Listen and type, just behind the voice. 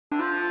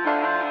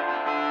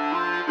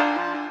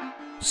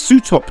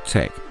SUTOP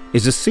TEK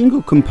is a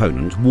single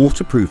component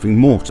waterproofing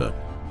mortar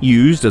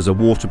used as a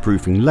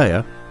waterproofing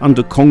layer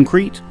under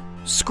concrete,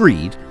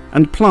 screed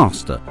and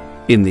plaster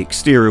in the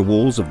exterior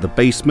walls of the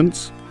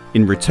basements,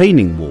 in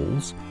retaining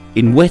walls,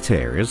 in wet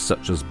areas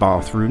such as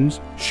bathrooms,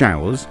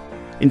 showers,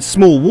 in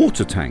small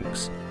water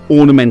tanks,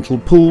 ornamental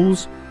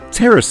pools,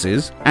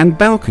 terraces and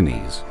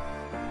balconies.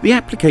 The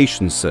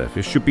application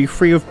surface should be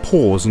free of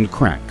pores and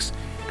cracks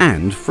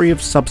and free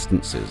of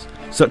substances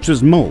such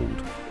as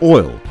mould,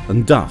 oil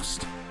and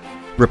dust.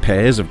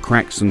 Repairs of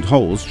cracks and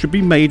holes should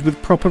be made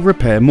with proper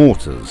repair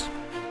mortars.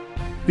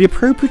 The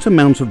appropriate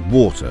amount of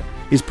water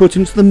is put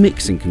into the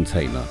mixing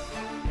container.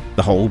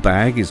 The whole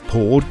bag is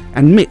poured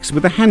and mixed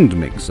with a hand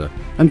mixer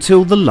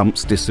until the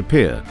lumps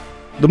disappear.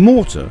 The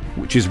mortar,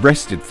 which is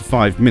rested for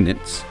 5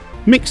 minutes,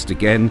 mixed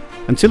again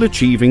until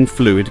achieving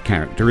fluid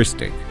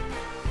characteristic.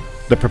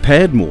 The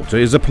prepared mortar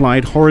is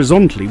applied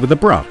horizontally with a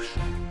brush.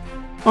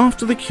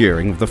 After the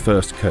curing of the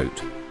first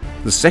coat,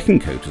 the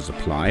second coat is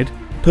applied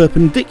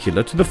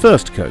perpendicular to the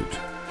first coat.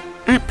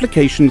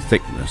 Application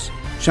thickness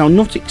shall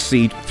not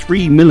exceed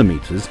 3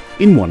 mm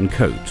in one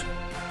coat.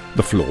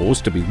 The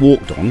floors to be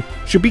walked on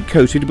should be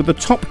coated with a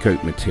top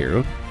coat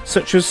material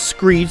such as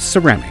screed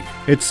ceramic,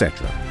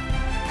 etc.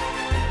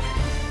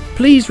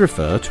 Please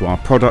refer to our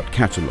product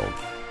catalogue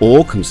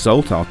or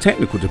consult our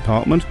technical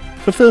department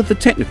for further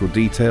technical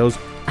details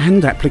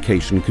and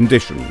application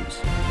conditions.